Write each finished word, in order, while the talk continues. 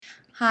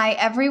Hi,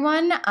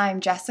 everyone. I'm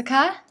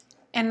Jessica.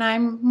 And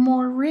I'm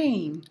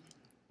Maureen.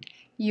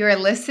 You're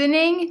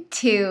listening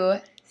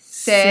to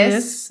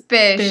Suspicion.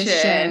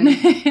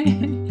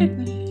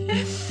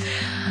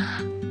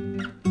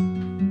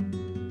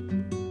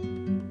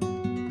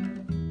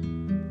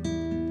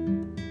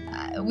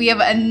 We have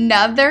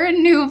another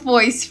new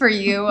voice for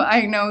you.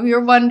 I know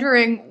you're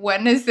wondering,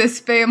 when is this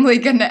family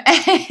going to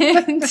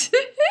end?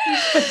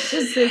 This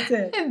is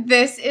it.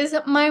 This is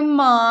my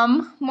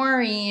mom,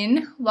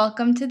 Maureen.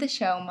 Welcome to the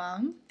show,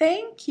 Mom.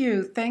 Thank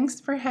you. Thanks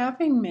for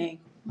having me.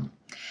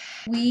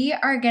 We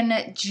are going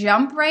to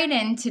jump right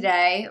in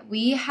today.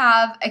 We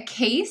have a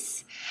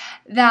case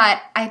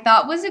that I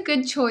thought was a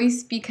good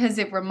choice because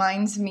it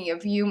reminds me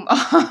of you,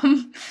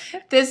 Mom.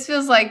 This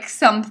feels like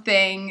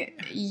something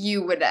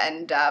you would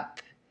end up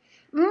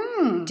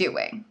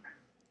doing.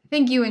 I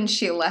think you and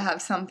Sheila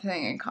have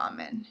something in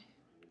common.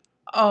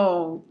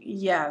 Oh,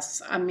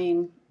 yes. I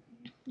mean,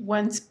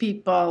 once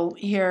people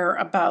hear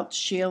about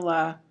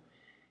Sheila,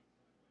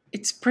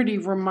 it's pretty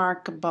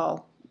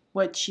remarkable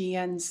what she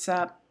ends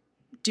up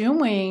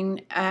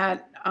doing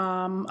at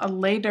a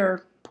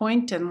later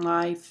point in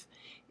life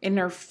in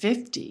her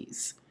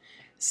 50s.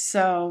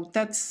 So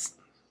that's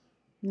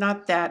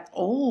not that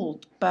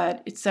old,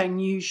 but it's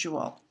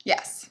unusual.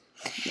 Yes.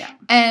 Yeah.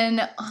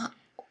 And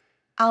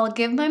I'll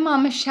give my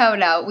mom a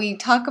shout out. We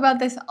talk about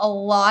this a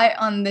lot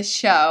on the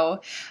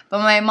show, but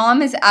my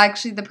mom is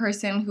actually the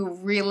person who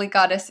really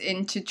got us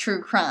into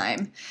true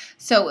crime.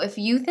 So if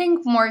you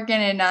think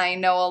Morgan and I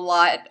know a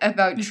lot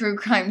about true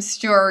crime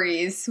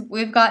stories,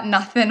 we've got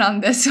nothing on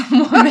this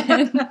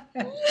woman.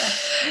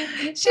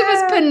 She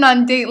was putting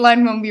on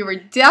Dateline when we were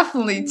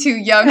definitely too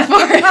young for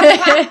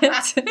it.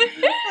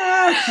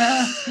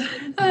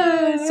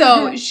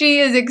 So she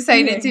is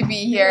excited to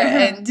be here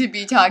and to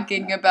be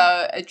talking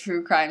about a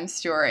true crime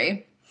story.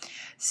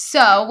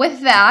 So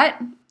with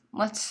that,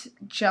 let's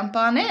jump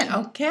on in.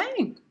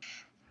 Okay.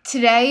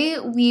 Today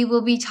we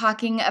will be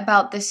talking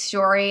about the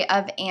story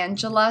of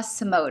Angela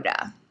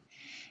Samota.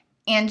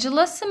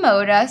 Angela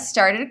Samota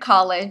started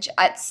college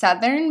at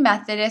Southern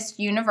Methodist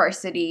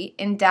University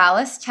in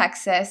Dallas,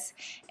 Texas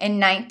in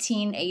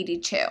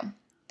 1982.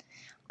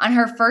 On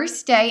her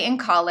first day in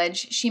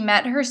college, she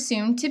met her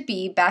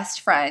soon-to-be best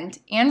friend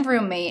and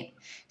roommate,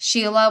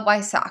 Sheila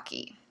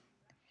Wysocki.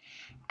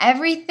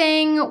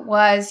 Everything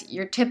was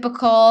your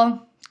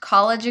typical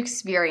college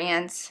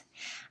experience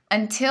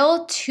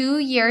until 2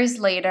 years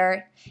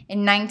later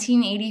in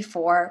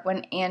 1984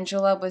 when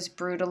Angela was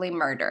brutally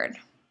murdered.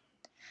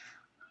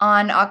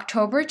 On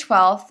October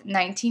 12,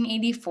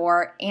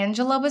 1984,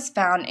 Angela was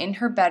found in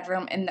her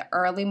bedroom in the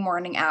early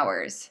morning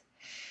hours.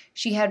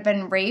 She had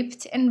been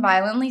raped and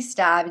violently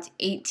stabbed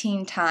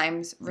 18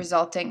 times,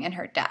 resulting in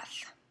her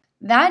death.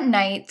 That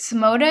night,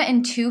 Samota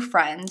and two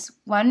friends,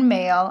 one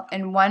male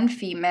and one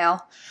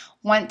female,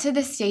 went to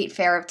the State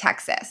Fair of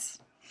Texas.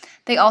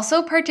 They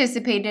also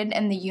participated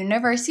in the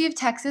University of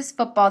Texas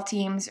football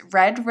team's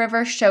Red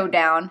River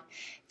Showdown,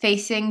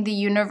 facing the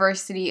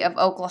University of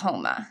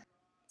Oklahoma.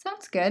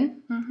 Sounds good.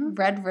 Mm-hmm.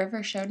 Red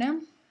River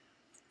Showdown?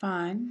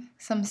 Fine.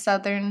 Some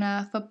Southern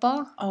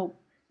football? Oh,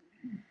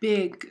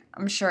 big.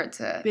 I'm sure it's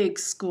a big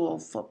school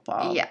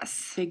football.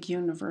 Yes. Big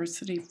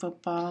university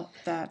football.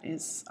 That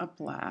is a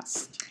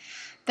blast.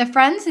 The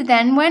friends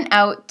then went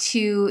out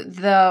to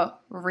the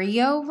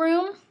Rio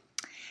Room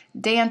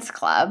dance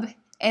club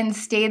and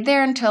stayed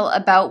there until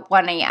about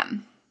 1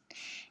 a.m.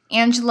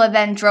 Angela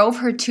then drove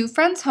her two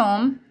friends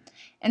home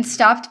and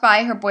stopped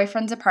by her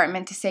boyfriend's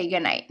apartment to say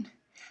goodnight.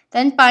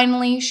 Then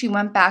finally, she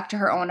went back to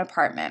her own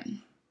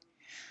apartment.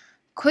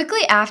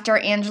 Quickly after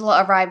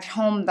Angela arrived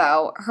home,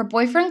 though, her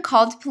boyfriend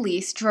called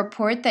police to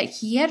report that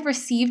he had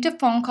received a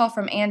phone call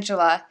from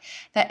Angela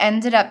that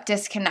ended up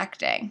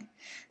disconnecting.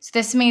 So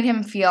this made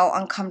him feel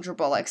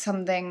uncomfortable, like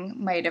something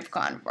might have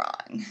gone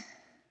wrong.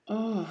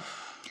 Oh.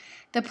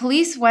 The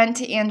police went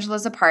to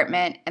Angela's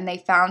apartment and they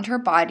found her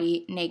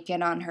body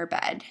naked on her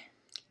bed.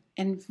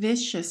 And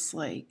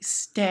viciously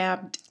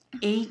stabbed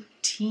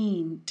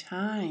 18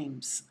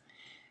 times.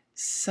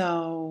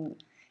 So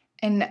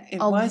And it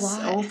was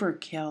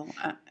overkill.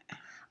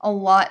 A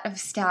lot of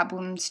stab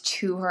wounds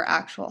to her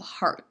actual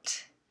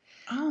heart.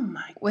 Oh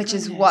my goodness. Which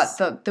is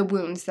what the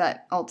wounds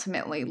that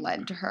ultimately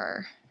led to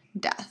her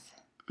death.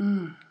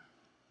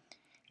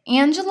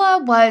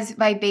 Angela was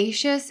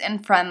vivacious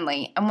and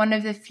friendly and one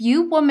of the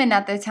few women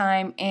at the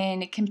time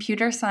in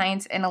computer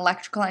science and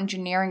electrical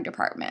engineering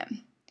department.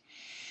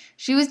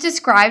 She was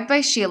described by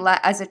Sheila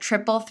as a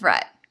triple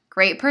threat: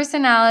 great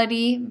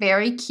personality,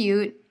 very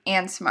cute,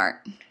 and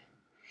smart.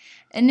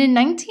 And in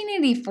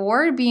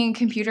 1984, being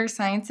computer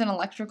science and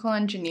electrical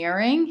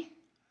engineering,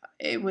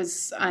 it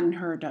was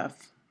unheard of.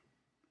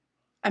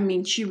 I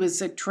mean, she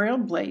was a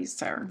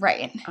trailblazer.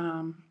 Right.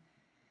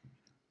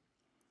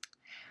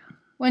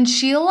 When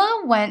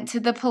Sheila went to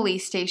the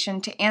police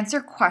station to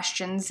answer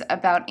questions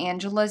about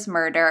Angela's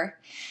murder,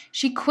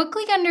 she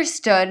quickly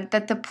understood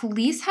that the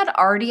police had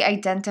already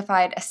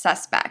identified a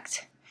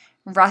suspect,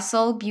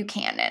 Russell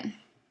Buchanan.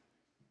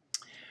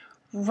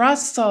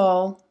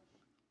 Russell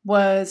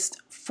was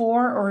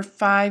 4 or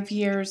 5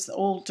 years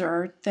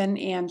older than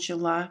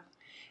Angela,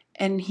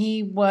 and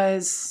he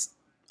was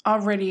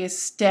already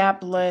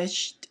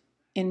established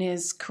in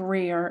his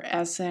career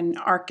as an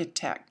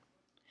architect.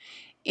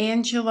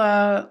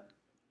 Angela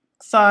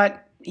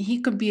thought he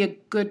could be a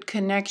good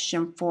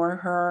connection for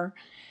her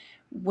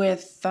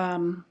with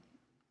her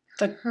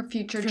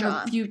future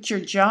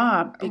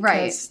job.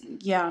 Because,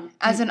 yeah.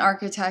 As an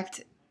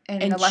architect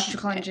in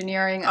electrical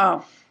engineering,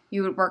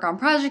 you would work on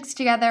projects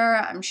together,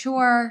 I'm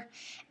sure.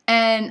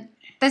 And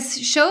this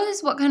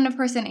shows what kind of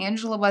person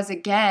Angela was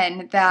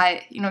again,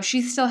 that,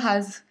 she still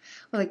has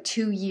like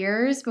 2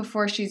 years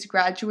before she's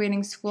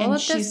graduating school and at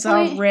this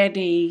point. She's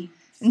already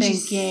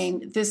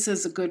thinking this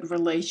is a good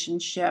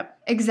relationship.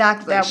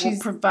 Exactly. That will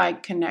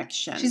provide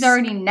connections. She's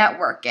already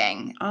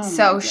networking.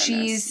 So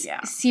she's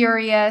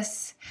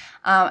serious.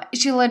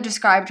 Sheila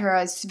described her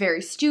as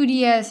very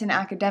studious and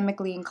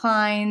academically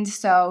inclined.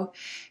 So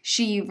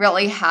she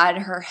really had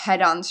her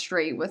head on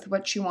straight with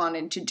what she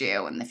wanted to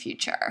do in the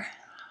future.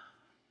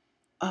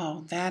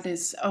 Oh, that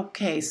is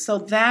okay. So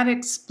that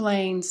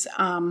explains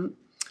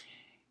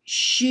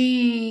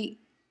she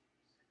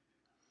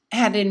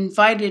had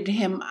invited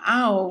him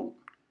out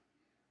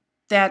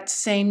that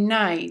same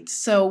night.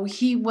 So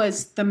he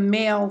was the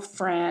male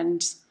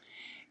friend,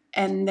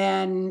 and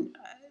then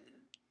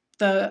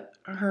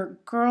her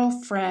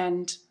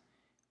girlfriend,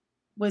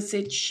 was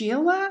it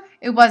Sheila?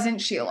 It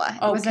wasn't Sheila.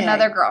 It was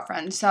another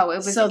girlfriend. So it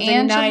was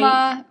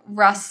Angela,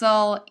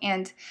 Russell,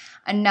 and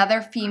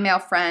another female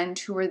friend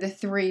who were the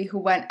three who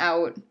went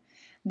out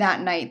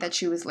that night that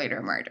she was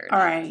later murdered. All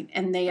right.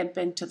 And they had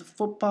been to the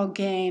football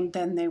game.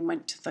 Then they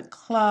went to the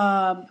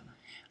club.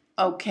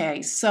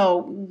 Okay.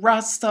 So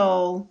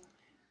Russell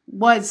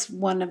was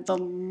one of the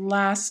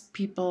last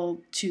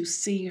people to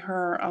see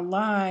her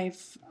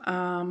alive.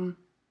 And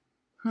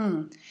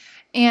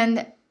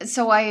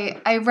so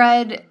I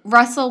read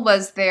Russell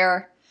was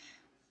their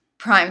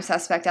prime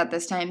suspect at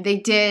this time. They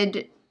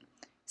did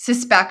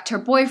suspect her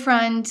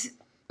boyfriend.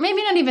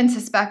 Maybe not even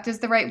suspect is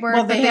the right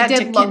word, but they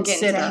did look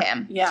into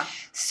him. Yeah.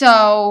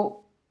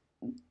 So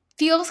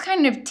feels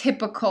kind of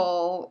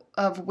typical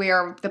of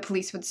where the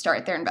police would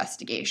start their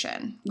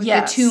investigation. With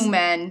the two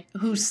men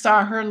who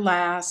saw her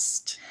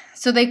last.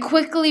 So they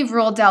quickly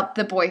ruled out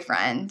the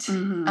boyfriend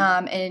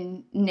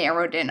and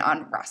narrowed in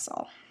on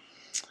Russell.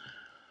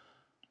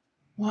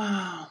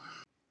 Wow.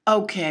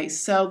 Okay,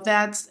 so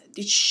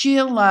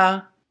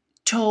Sheila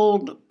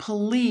told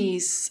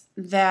police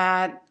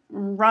that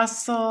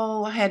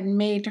Russell had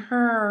made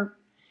her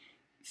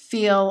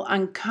feel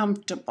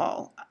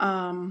uncomfortable.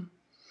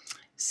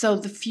 So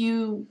the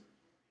few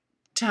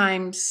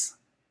times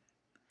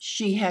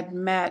she had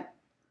met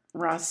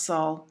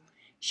Russell,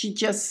 she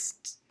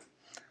just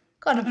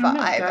got a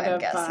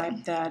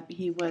vibe that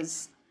he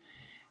was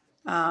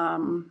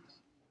kind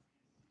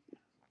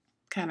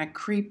of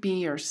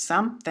creepy or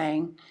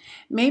something.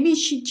 Maybe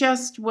she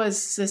just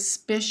was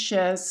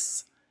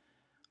suspicious.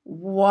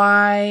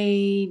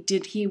 Why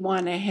did he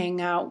want to hang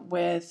out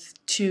with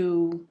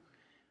two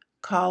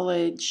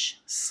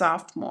college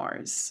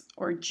sophomores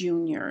or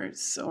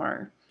juniors?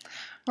 Or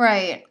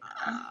right.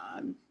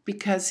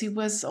 Because he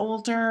was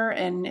older,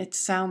 and it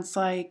sounds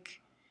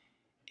like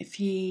if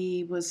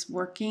he was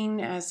working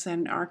as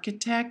an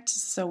architect,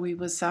 so he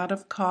was out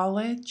of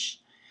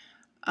college.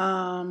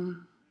 I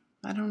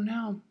don't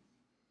know.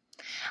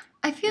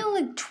 I feel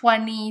like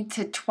 20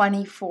 to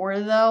 24,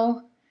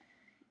 though,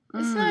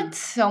 it's not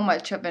so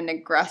much of an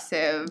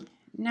aggressive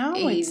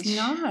it's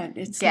not.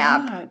 It's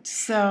gap. Not.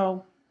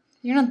 So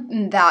you're not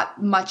in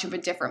that much of a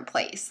different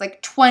place.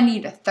 Like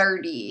 20 to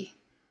 30.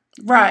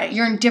 Right.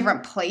 You're in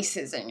different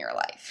places in your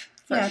life.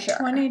 For sure.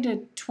 20 to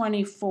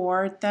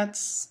 24,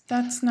 that's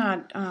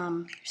not...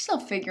 You're still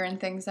figuring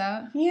things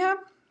out.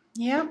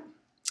 Yep.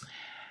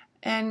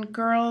 And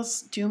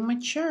girls do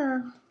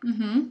mature.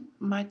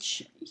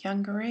 Much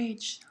younger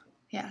age.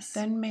 Yes.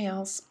 Than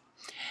males.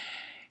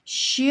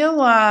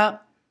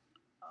 Sheila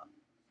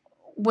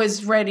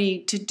was ready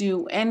to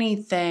do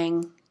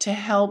anything to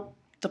help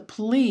the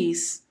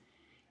police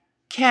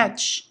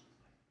catch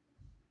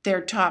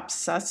their top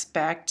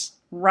suspect,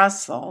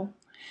 Russell.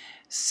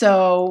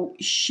 So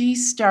she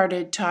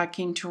started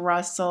talking to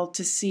Russell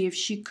to see if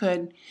she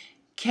could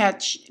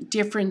catch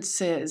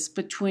differences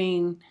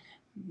between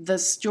the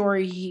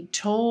story he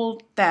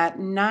told that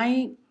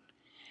night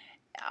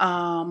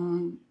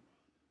and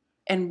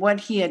what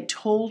he had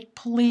told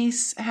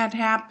police had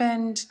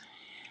happened.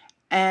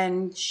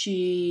 And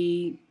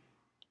she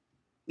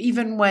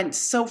even went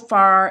so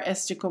far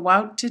as to go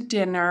out to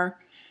dinner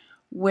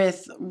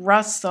with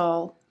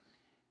Russell,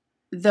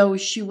 though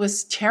she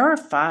was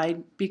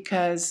terrified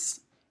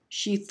because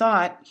she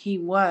thought he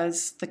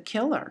was the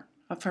killer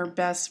of her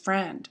best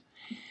friend.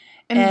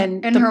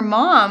 And her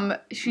mom,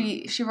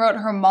 she wrote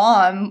her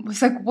mom,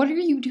 was like, "What are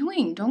you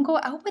doing? Don't go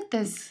out with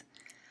this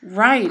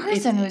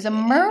person who's a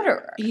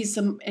murderer."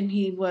 And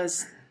he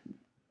was,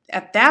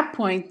 at that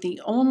point,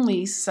 the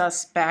only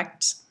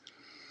suspect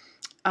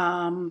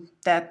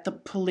that the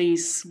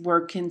police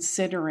were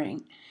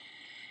considering.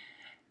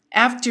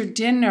 After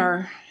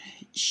dinner,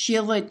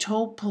 Sheila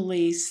told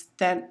police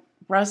that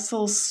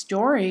Russell's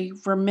story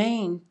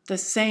remained the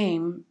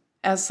same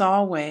as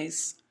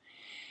always.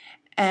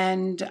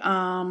 And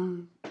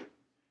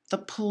the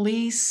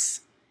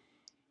police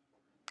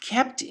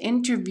kept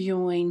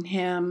interviewing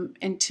him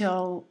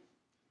until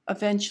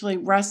eventually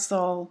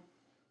Russell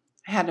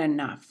had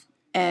enough.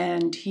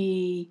 And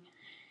he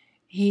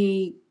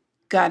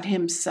got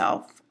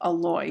himself a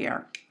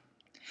lawyer.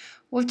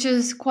 Which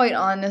is quite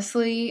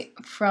honestly,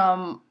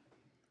 from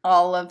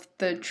all of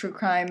the true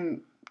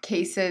crime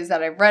cases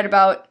that I've read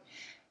about,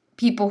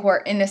 people who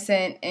are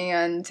innocent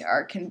and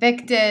are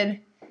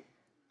convicted,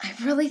 I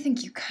really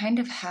think you kind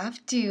of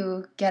have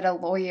to get a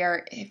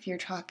lawyer if you're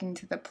talking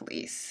to the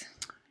police.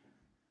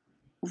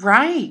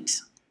 Right.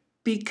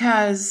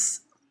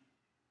 Because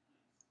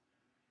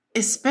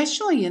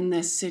especially in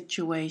this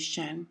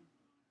situation.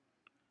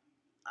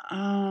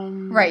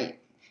 Right.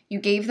 You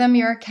gave them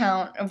your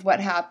account of what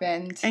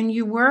happened. And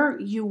you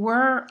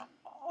were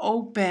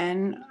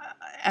open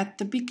at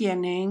the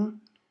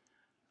beginning.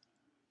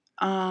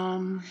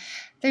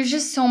 There's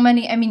just so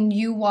many. I mean,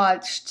 you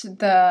watched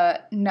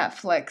the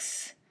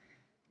Netflix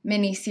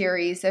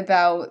miniseries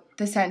about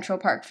the Central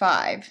Park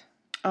Five.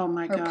 Oh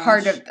my gosh. Or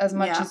part of as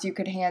much as you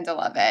could handle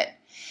of it.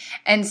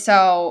 And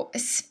so,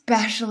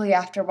 especially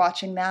after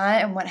watching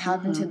that and what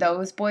happened to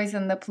those boys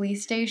in the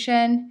police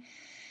station.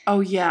 Oh,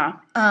 yeah.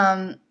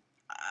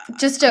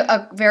 Just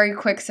a very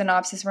quick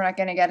synopsis. We're not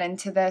going to get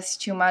into this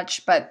too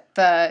much, but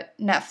the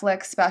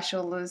Netflix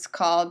special is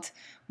called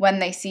When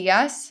They See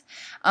Us.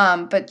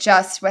 But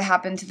just what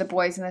happened to the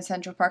boys in the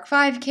Central Park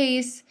 5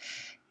 case.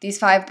 These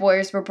 5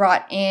 boys were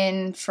brought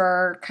in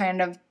for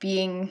kind of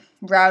being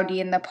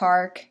rowdy in the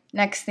park.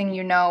 Next thing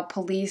you know,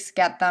 police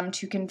get them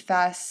to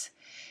confess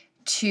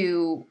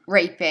to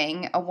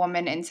raping a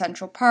woman in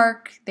Central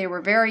Park. They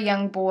were very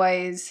young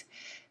boys.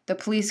 The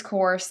police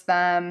coerced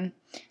them.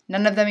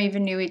 None of them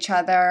even knew each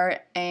other,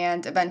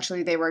 and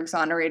eventually they were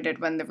exonerated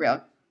when the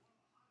real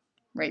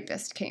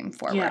rapist came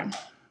forward. Yeah.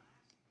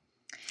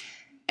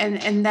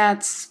 And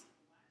that's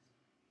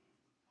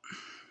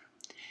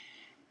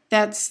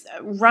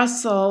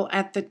Russell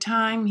at the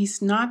time.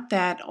 He's not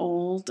that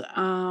old.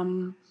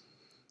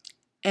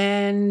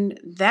 And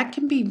that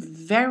can be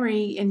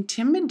very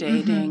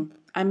intimidating.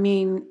 I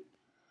mean,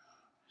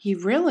 he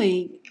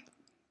really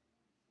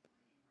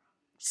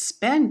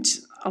spent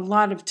a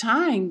lot of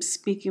time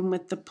speaking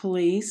with the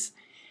police,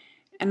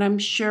 and I'm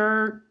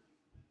sure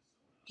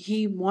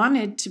he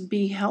wanted to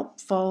be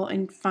helpful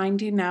in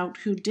finding out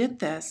who did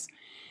this.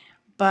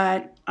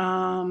 But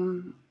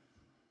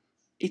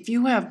if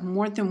you have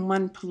more than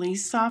one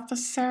police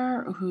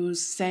officer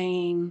who's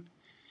saying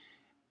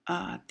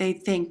they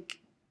think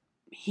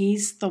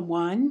he's the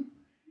one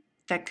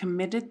that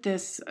committed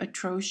this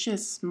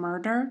atrocious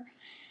murder,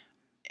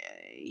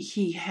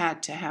 he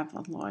had to have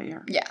a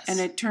lawyer. Yes. And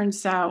it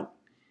turns out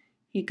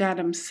he got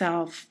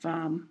himself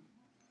a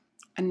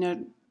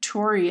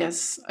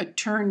notorious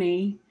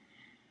attorney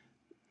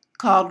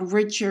called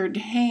Richard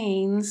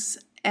Haynes,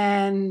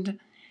 and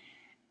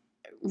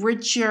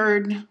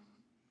Richard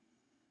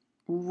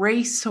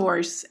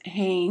Racehorse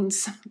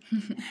Haynes,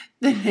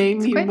 the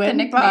name he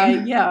went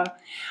by, yeah.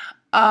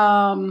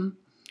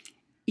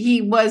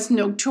 He was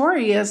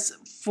notorious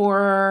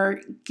for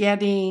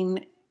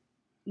getting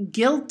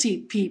guilty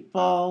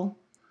people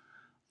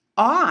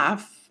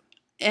off,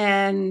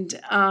 and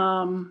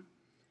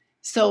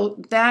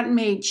so that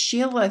made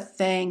Sheila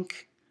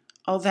think,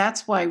 oh,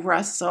 that's why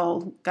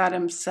Russell got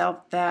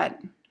himself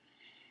that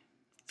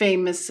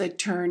famous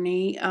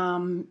attorney,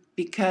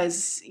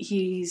 because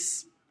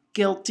he's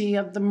guilty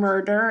of the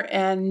murder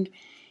and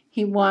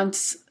he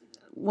wants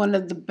one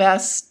of the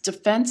best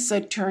defense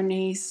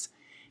attorneys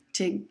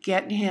to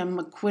get him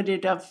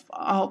acquitted of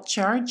all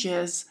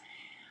charges.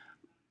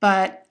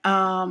 But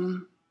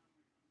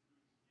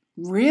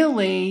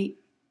really,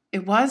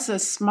 it was a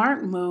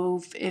smart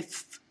move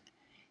if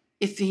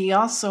he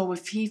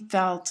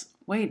felt,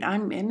 wait,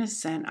 I'm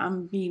innocent,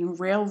 I'm being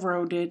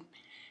railroaded.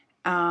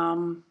 I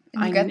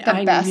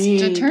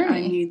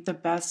need the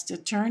best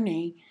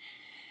attorney.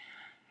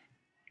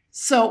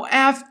 So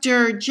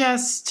after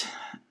just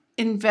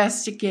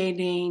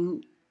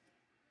investigating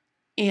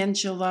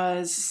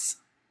Angela's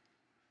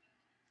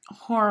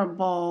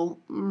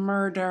horrible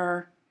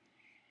murder,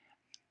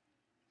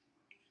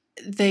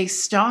 they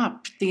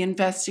stopped the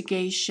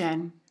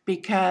investigation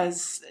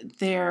because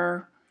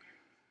there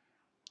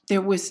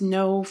was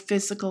no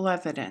physical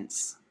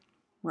evidence,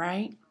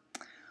 right?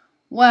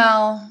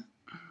 Well,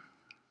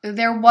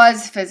 there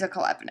was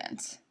physical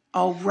evidence.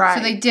 Oh, right.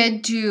 So they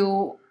did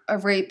do a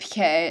rape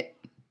kit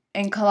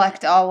and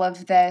collect all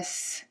of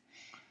this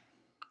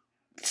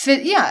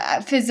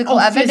physical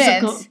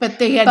evidence. But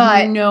they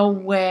had no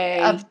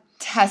way of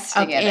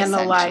testing it,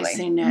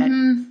 analyzing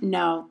it.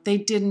 No, they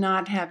did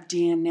not have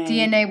DNA.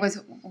 DNA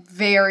was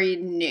very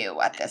new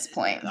at this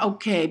point.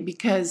 Okay,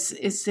 because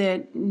is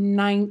it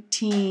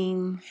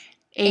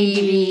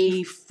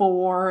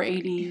 1984,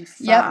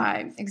 85?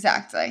 Yep,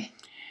 exactly.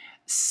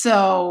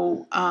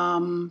 So,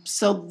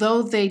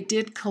 though they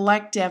did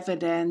collect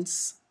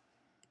evidence,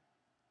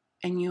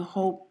 and you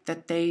hope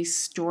that they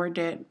stored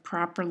it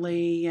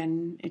properly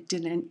and it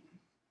didn't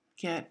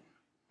get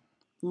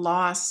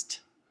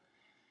lost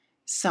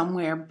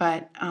somewhere.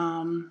 But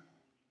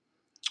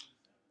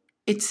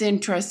it's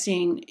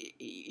interesting.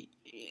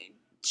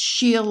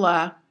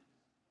 Sheila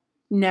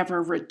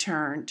never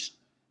returned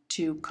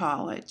to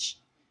college.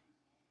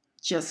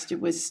 She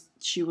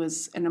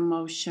was an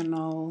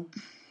emotional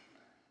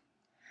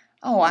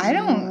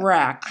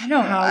wreck. I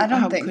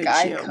don't think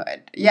I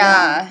could.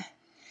 Yeah.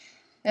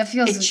 It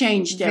feels it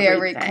changed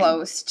very everything.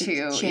 close to,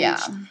 it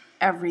changed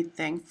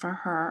everything for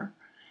her.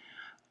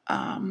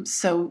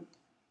 So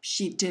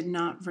she did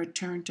not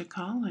return to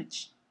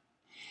college.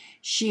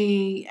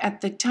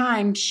 At the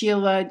time,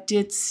 Sheila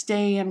did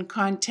stay in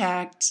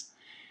contact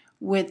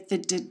with the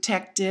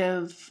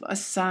detective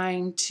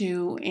assigned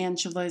to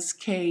Angela's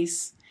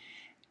case,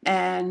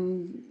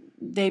 and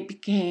they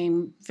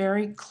became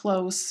very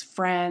close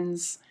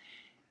friends,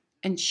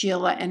 and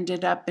Sheila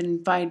ended up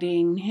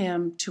inviting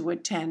him to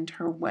attend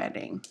her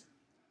wedding.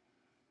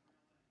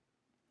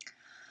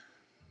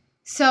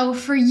 So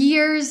for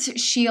years,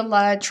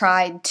 Sheila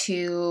tried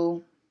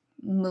to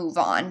move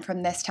on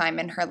from this time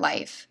in her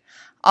life,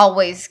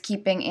 always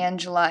keeping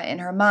Angela in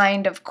her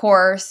mind, of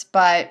course,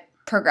 but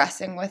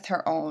progressing with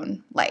her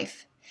own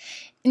life.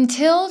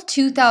 Until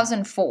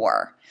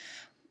 2004,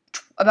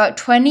 about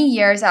 20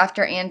 years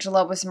after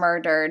Angela was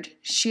murdered,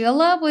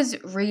 Sheila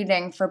was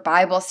reading for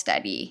Bible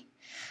study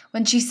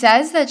when she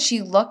says that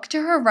she looked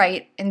to her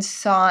right and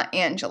saw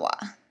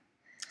Angela.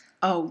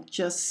 Oh,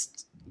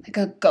 just like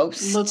a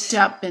ghost. Looked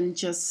up and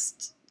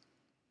just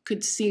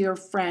could see her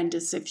friend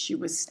as if she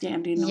was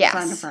standing in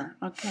front of her.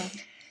 Okay.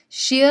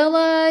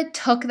 Sheila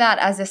took that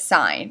as a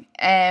sign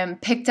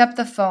and picked up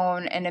the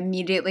phone and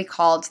immediately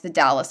called the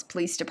Dallas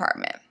Police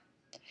Department.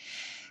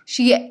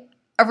 She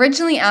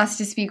originally asked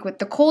to speak with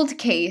the cold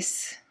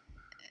case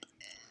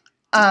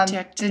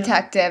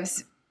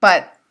detectives,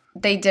 but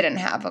they didn't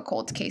have a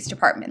cold case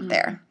department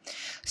there.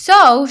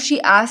 So she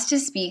asked to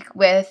speak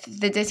with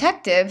the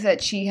detective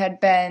that she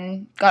had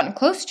gotten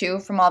close to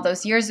from all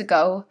those years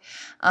ago,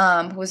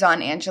 who was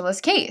on Angela's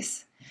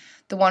case,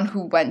 the one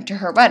who went to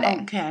her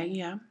wedding. Okay,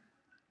 yeah.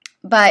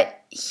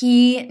 But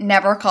he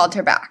never called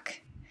her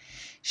back.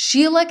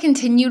 Sheila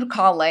continued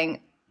calling.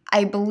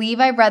 I believe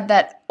I read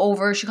that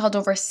she called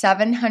over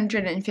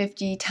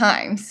 750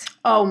 times.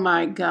 Oh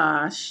my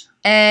gosh.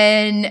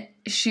 And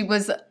she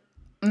was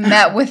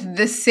met with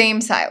the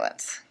same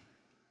silence.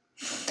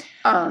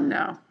 Oh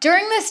no.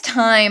 During this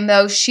time,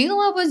 though,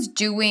 Sheila was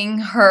doing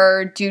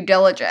her due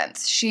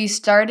diligence. She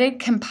started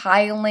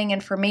compiling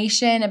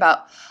information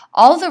about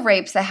all the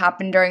rapes that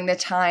happened during the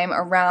time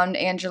around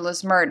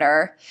Angela's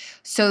murder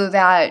so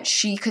that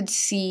she could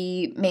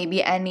see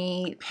maybe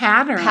any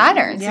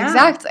patterns. Yeah.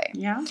 Exactly.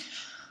 Yeah.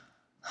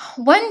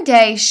 One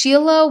day,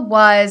 Sheila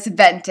was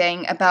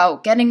venting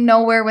about getting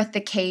nowhere with the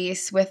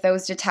case with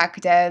those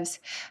detectives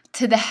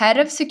to the head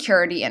of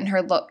security in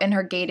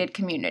her gated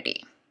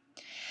community.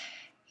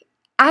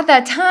 At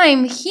that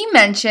time, he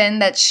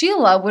mentioned that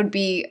Sheila would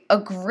be a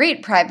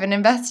great private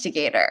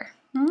investigator.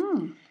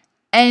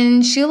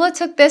 And Sheila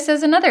took this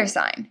as another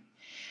sign.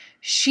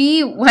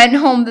 She went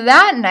home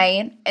that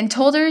night and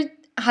told her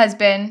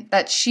husband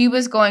that she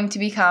was going to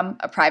become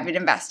a private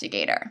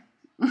investigator.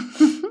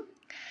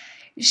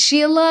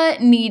 Sheila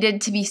needed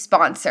to be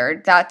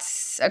sponsored.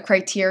 That's a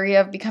criteria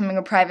of becoming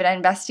a private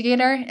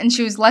investigator. And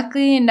she was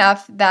lucky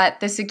enough that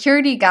the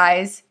security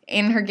guys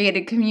in her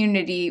gated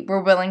community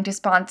were willing to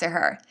sponsor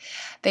her.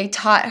 They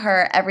taught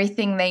her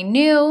everything they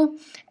knew,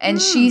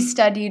 and she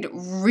studied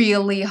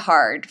really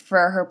hard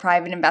for her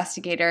private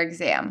investigator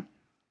exam.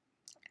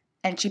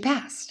 And she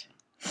passed.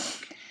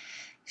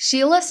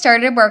 Sheila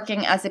started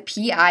working as a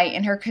PI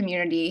in her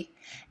community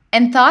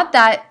and thought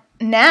that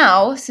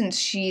now, since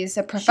she's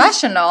a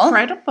professional, she's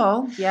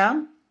credible,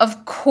 yeah,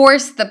 of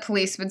course the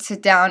police would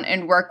sit down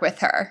and work with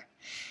her.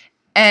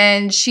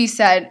 And she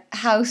said,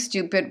 how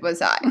stupid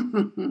was I?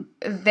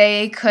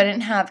 They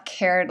couldn't have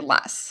cared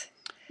less.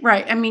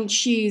 Right. I mean,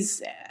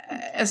 she's,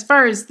 as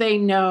far as they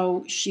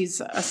know,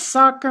 she's a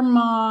soccer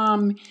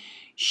mom.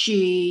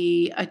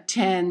 She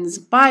attends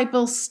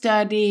Bible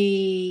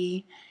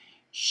study.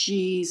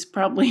 She's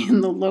probably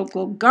in the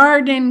local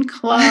garden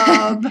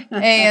club.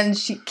 And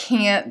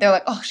they're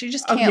like, she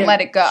just can't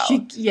let it go.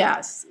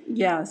 Yes.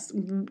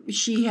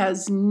 She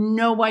has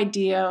no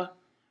idea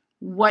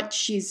what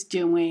she's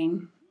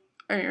doing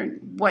or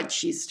what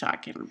she's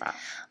talking about.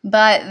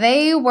 But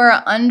they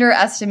were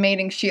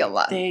underestimating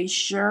Sheila. They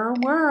sure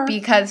were.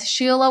 Because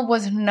Sheila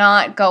was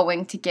not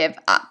going to give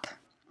up.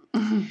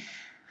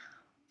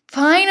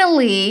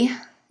 Finally,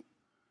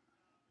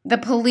 the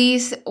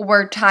police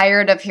were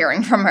tired of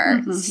hearing from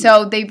her,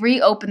 so they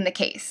reopened the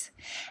case.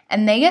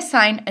 And they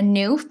assigned a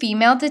new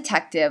female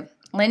detective,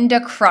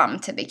 Linda Crum,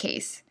 to the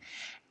case.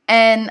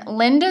 And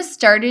Linda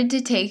started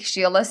to take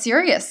Sheila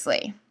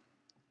seriously.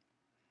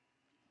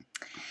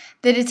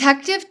 The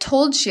detective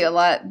told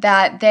Sheila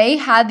that they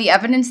had the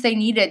evidence they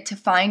needed to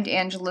find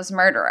Angela's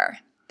murderer.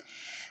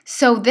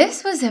 So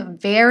this was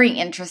very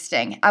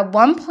interesting. At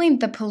one point,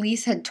 the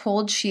police had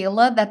told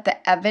Sheila that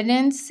the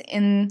evidence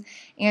in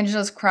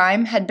Angela's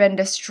crime had been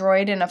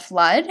destroyed in a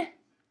flood.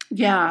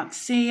 Yeah,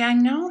 see, I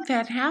know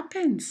that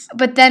happens.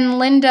 But then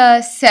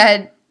Linda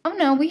said, "Oh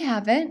no, we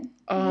have it.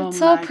 Oh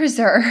It's all my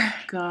preserved."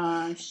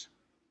 gosh.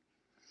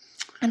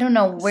 I don't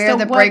know where So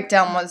the what-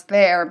 breakdown was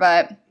there,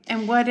 but...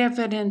 And what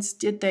evidence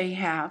did they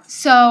have?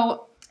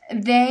 So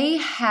they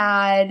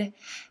had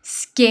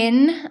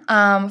skin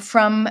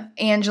from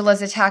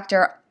Angela's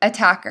attacker.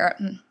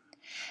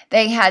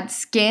 They had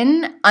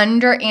skin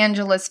under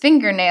Angela's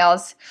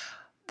fingernails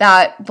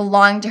that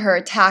belonged to her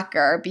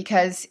attacker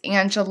because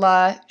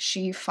Angela,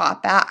 she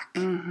fought back.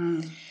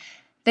 Mm-hmm.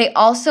 They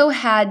also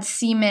had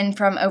semen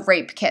from a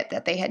rape kit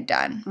that they had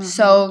done. Mm-hmm.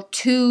 So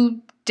 2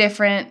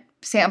 different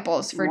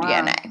samples for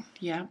DNA.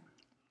 Yeah.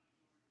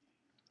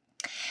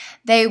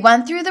 They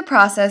went through the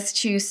process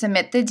to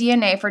submit the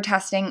DNA for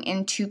testing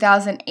in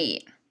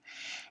 2008.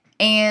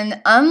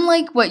 And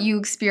unlike what you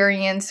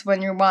experience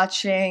when you're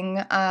watching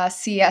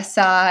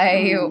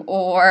CSI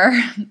or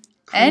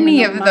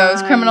any of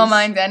those Criminal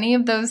Minds, any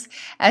of those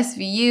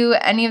SVU,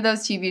 any of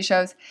those TV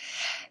shows,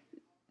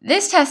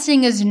 this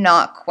testing is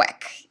not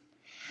quick.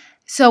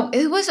 So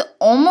it was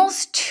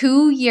almost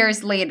 2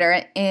 years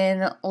later,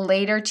 in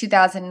later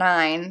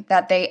 2009,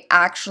 that they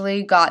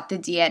actually got the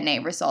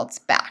DNA results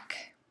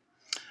back.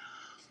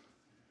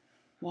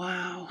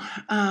 Wow.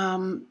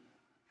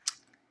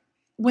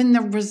 When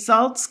the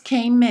results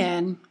came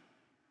in,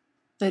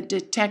 the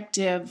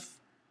detective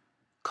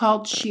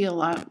called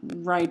Sheila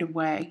right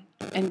away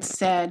and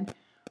said,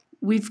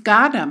 "We've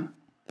got him."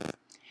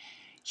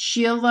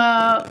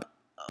 Sheila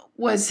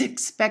was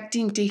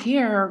expecting to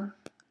hear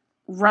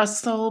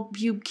Russell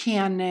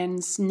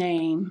Buchanan's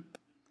name,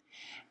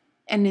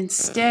 and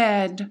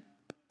instead,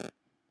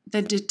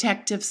 the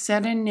detective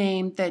said a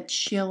name that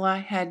Sheila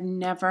had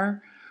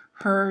never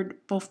heard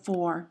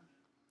before.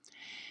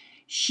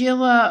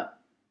 Sheila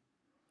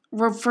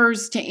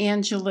refers to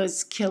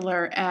Angela's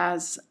killer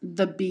as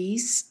the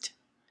Beast,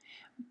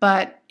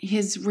 but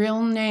his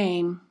real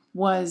name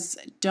was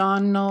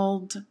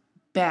Donald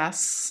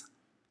Bess,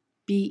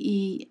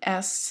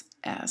 Bess.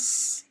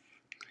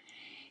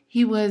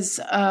 He was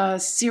a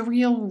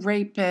serial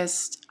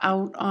rapist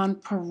out on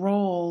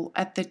parole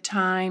at the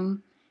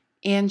time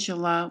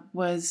Angela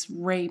was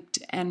raped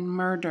and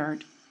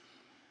murdered.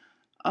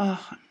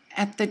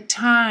 At the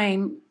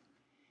time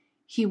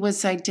he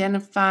was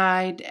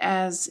identified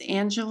as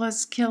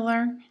Angela's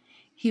killer,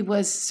 he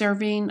was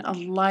serving a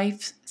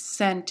life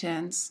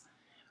sentence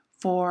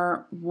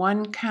for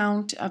 1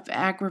 count of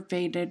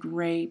aggravated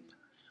rape,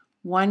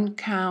 1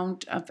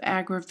 count of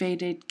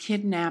aggravated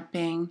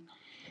kidnapping,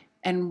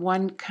 and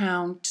 1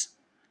 count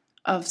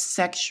of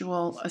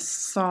sexual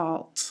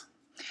assault.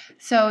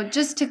 So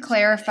just to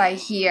clarify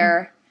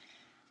here,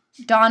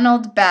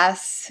 Donald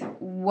Bess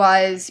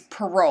was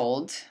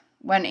paroled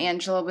when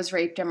Angela was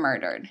raped and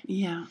murdered.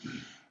 Yeah.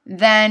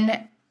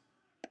 Then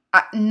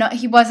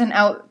he wasn't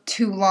out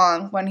too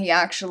long when he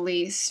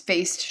actually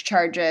faced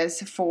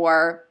charges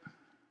for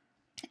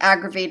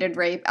aggravated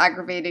rape,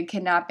 aggravated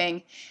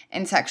kidnapping,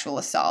 and sexual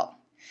assault.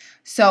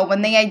 So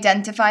when they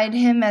identified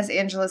him as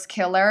Angela's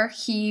killer,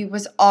 he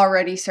was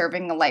already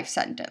serving a life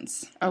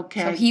sentence.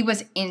 Okay. So he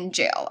was in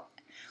jail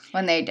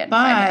when they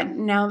identified him. But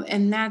now,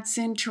 and that's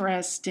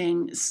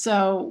interesting.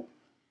 So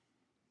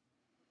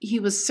he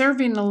was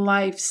serving a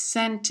life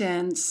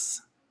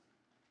sentence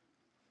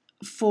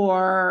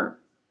for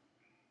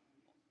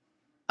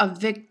a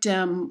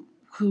victim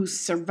who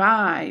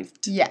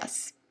survived.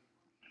 Yes.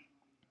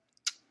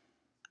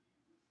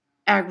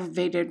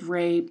 Aggravated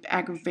rape,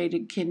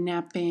 aggravated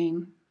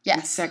kidnapping, Yes.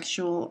 and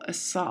sexual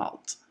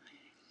assault.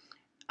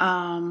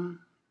 But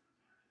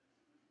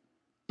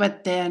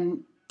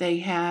then they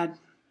had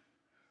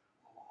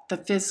the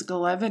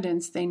physical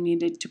evidence they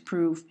needed to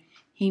prove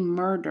he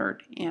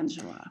murdered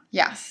Angela.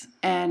 Yes.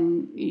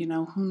 And,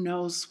 who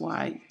knows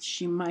why.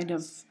 She might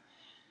have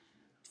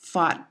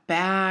fought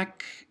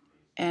back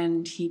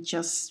and he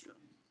just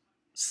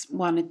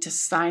wanted to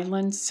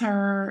silence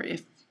her.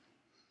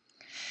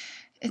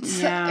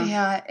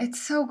 It's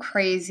so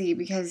crazy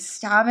because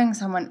stabbing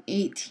someone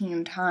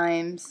 18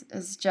 times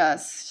is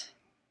just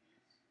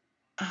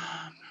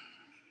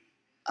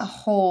a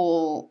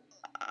whole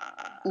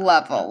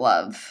level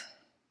of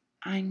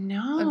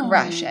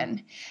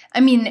aggression. I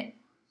mean,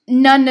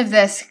 none of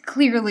this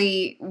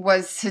clearly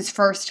was his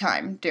first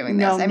time doing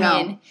this.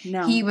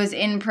 No. He was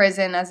in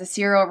prison as a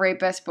serial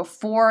rapist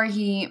before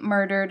he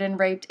murdered and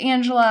raped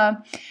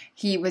Angela.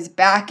 He was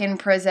back in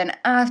prison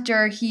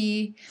after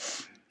he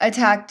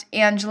attacked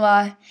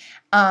Angela.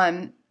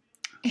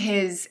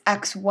 His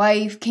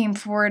ex-wife came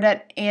forward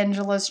at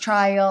Angela's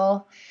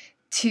trial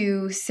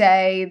to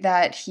say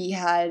that he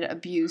had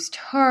abused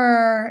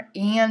her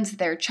and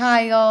their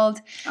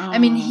child.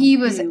 He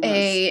was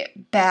a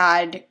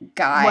bad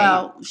guy.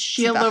 Well,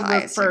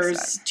 Sheila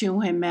refers to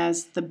him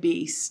as the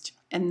Beast,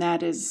 and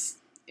that is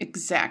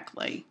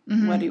exactly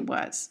what he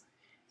was.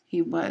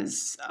 He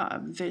was a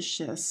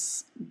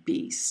vicious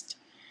beast.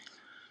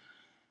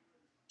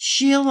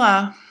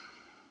 Sheila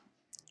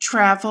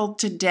traveled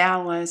to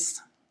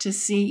Dallas to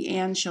see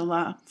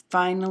Angela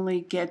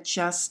finally get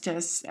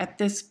justice. At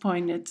this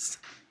point, it's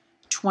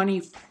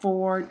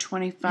 24,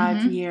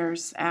 25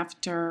 years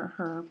after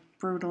her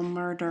brutal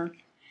murder.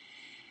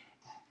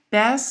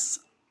 Bess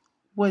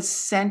was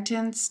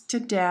sentenced to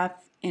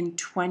death in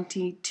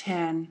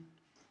 2010.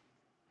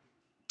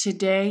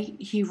 Today,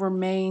 he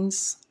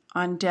remains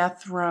on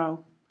death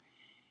row.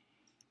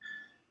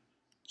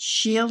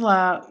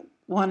 Sheila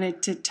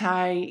wanted to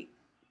tie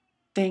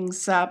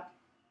things up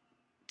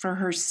for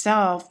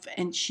herself,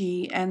 and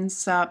she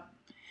ends up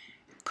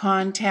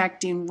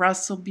contacting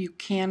Russell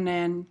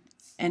Buchanan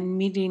and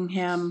meeting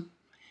him,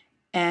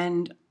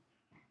 and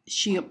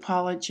she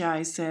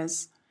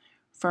apologizes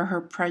for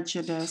her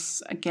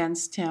prejudice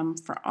against him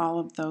for all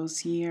of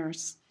those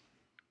years.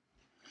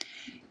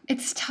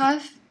 It's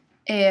tough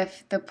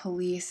if the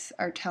police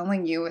are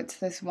telling you it's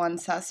this one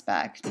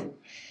suspect.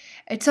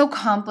 It's so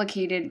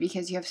complicated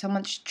because you have so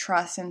much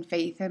trust and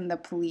faith in the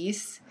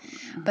police,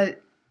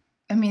 but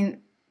I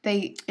mean,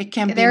 it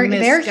can be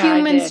they're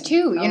humans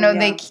too. Oh, you know,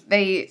 yeah.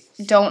 they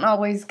don't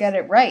always get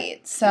it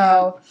right.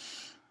 So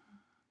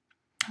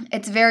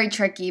it's very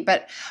tricky.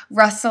 But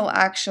Russell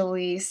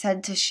actually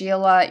said to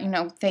Sheila, you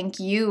know, thank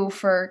you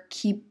for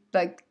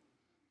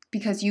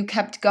because you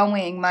kept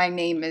going. My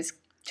name is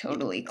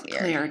totally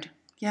cleared.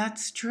 Yeah,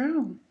 it's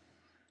true.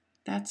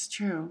 That's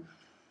true.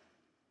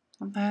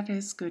 Well, that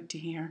is good to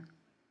hear.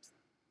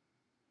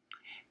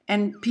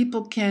 And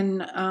people can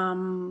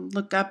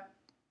look up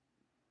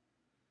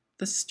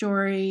the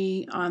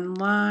story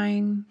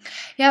online.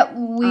 Yeah,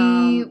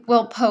 we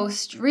will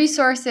post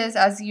resources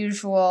as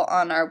usual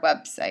on our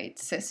website,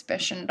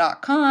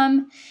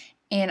 suspicion.com,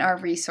 in our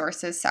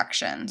resources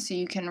section, so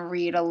you can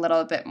read a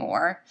little bit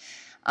more.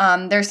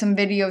 There's some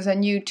videos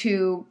on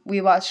YouTube. We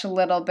watched a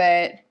little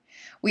bit.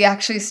 We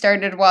actually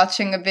started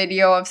watching a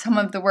video of some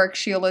of the work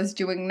Sheila's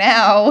doing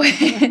now,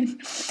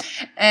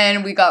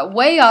 and we got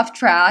way off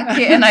track,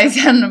 and I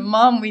said,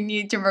 Mom, we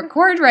need to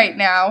record right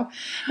now.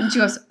 And she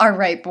goes, all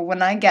right, but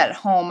when I get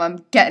home,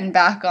 I'm getting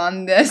back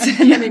on this.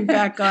 I'm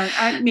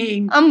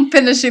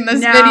finishing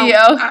this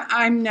video.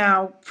 I'm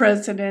now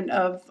president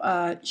of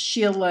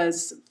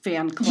Sheila's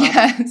fan club.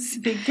 Yes.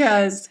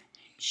 Because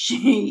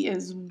she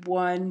is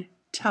one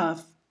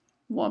tough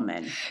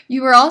woman.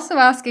 You were also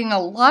asking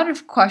a lot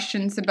of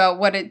questions about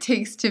what it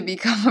takes to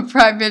become a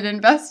private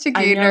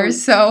investigator,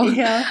 so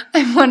yeah.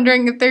 I'm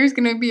wondering if there's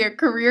going to be a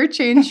career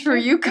change for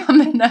you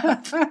coming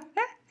up.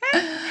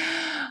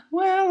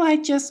 Well, I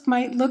just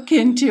might look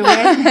into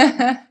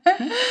it.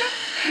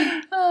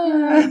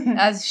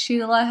 As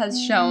Sheila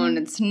has shown,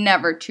 it's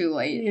never too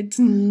late. It's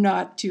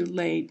not too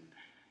late.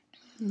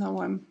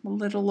 No, I'm a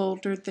little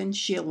older than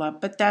Sheila,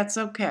 but that's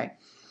okay.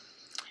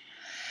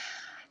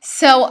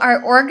 So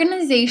our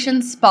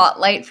organization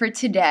spotlight for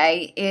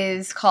today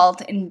is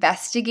called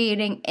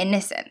Investigating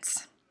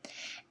Innocence.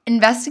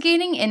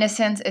 Investigating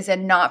Innocence is a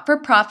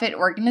not-for-profit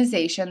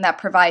organization that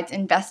provides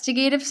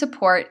investigative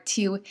support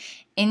to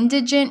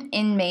indigent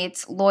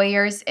inmates,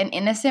 lawyers, and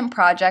innocent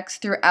projects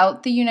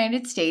throughout the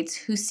United States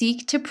who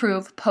seek to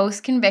prove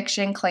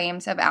post-conviction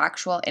claims of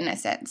actual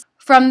innocence.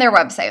 From their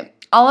website,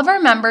 all of our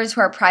members who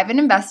are private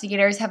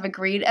investigators have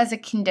agreed as a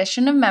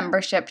condition of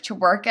membership to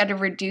work at a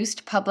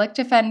reduced public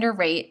defender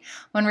rate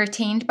when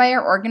retained by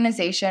our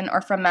organization or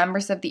from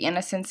members of the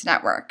Innocence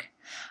Network.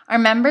 Our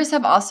members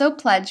have also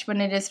pledged when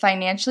it is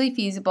financially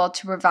feasible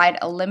to provide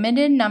a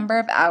limited number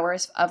of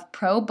hours of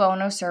pro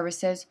bono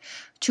services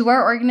to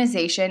our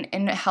organization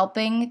in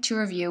helping to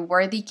review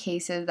worthy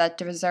cases that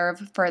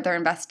deserve further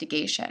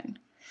investigation.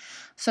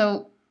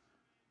 So,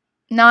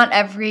 not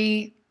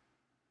every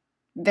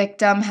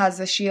victim has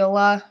a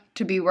Sheila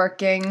to be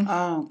working.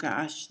 Oh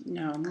gosh,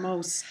 no,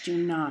 most do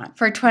not.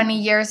 For 20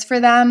 years for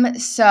them.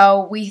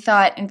 So we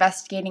thought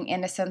Investigating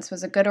Innocence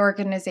was a good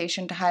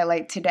organization to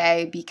highlight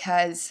today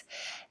because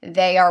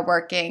they are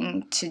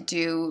working to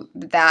do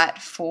that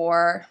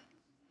for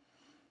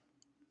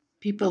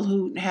people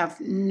who have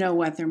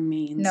no other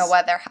means. No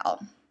other help.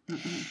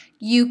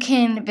 You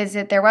can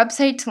visit their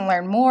website to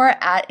learn more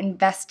at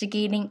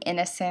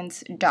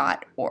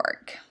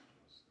investigatinginnocence.org.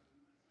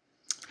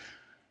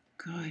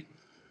 Good.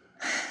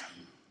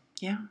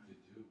 Yeah.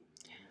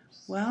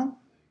 Well,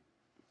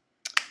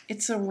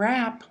 it's a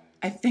wrap.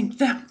 I think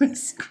that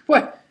was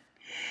quite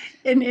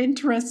an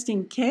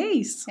interesting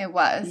case. It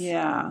was.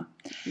 Yeah.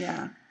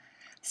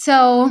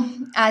 So,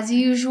 as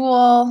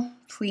usual,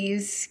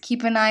 please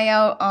keep an eye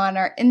out on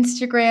our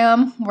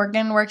Instagram.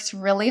 Morgan works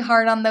really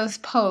hard on those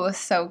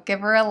posts, so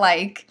give her a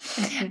like.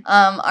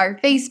 Our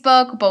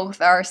Facebook,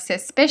 both are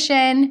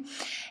Suspicion.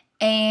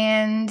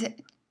 And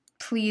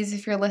please,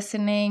 if you're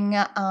listening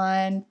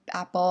on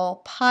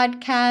Apple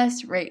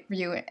Podcasts, rate,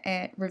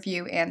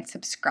 review, and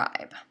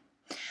subscribe.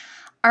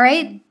 All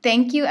right.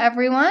 Thank you,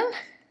 everyone.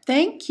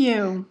 Thank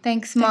you.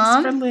 Thanks,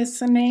 Mom. Thanks for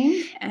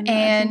listening, and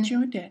I've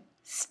enjoyed it.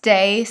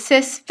 Stay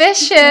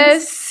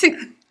suspicious.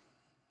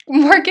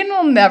 Morgan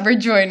will never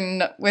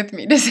join with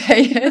me to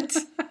say it.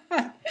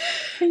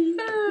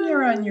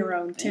 You're on your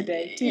own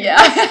today, too.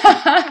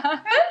 Yeah.